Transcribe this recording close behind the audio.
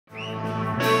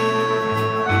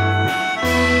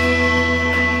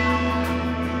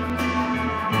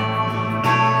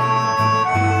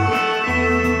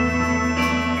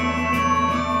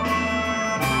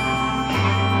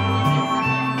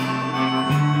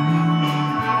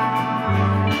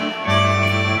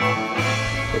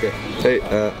Hey,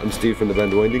 I'm Steve from the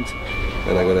band The Windings,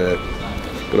 and I'm gonna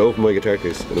open my guitar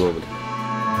case in a moment.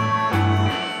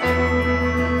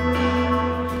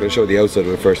 I'm gonna show the outside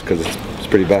of it first because it's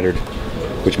pretty battered,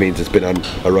 which means it's been on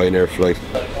a Ryanair flight.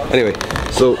 Anyway,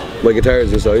 so my guitar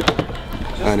is inside,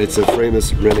 and it's a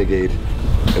Framus Renegade,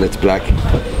 and it's black,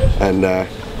 and I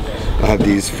have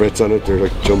these frets on it. They're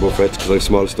like jumbo frets because I have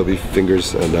small stubby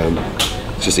fingers, and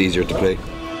it's just easier to play.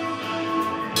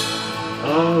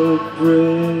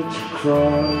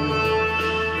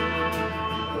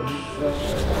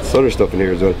 There's other stuff in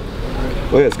here as well.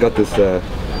 Oh yeah, it's got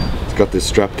this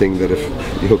strap thing that if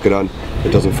you hook it on,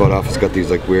 it doesn't fall off. It's got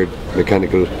these like weird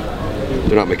mechanical,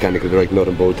 they're not mechanical, they're like nut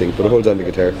and bolt things, but it holds on the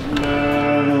guitar.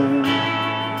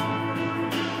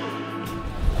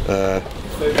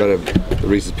 Got a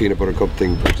Reese's peanut butter cup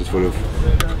thing, which is full of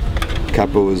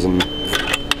capos and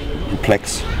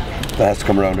plex. That has to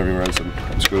come around everywhere else.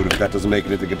 I'm screwed. If that doesn't make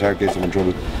it into the guitar case, I'm in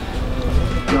trouble.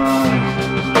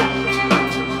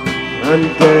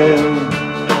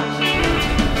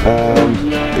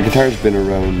 The guitar's been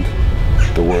around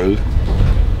the world.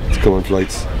 It's come on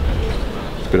flights.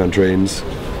 It's been on trains.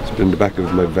 It's been in the back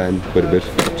of my van quite a bit,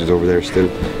 which is over there still.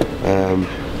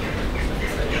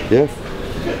 Yeah.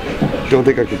 Don't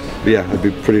think I could. Yeah, I'd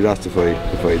be pretty lost if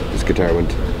this guitar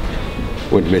went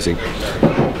missing.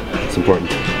 It's important.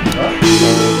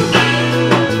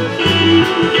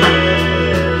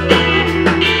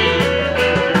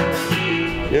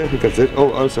 Yeah, I think that's it.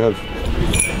 Oh, I also have,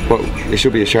 well, it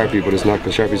should be a Sharpie, but it's not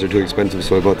because Sharpies are too expensive,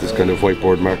 so I bought this kind of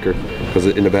whiteboard marker, because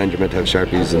in the band you're meant to have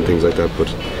Sharpies and things like that, but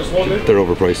they're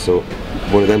overpriced, so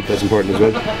one of them, that's important as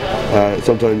well.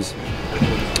 Sometimes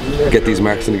get these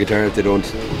marks on the guitar, if they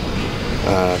don't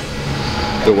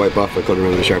wipe off, I cut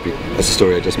around with a Sharpie. That's a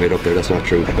story I just made up there, that's not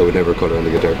true. I would never cut around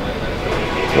the guitar.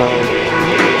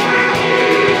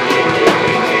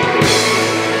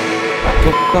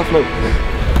 Off now.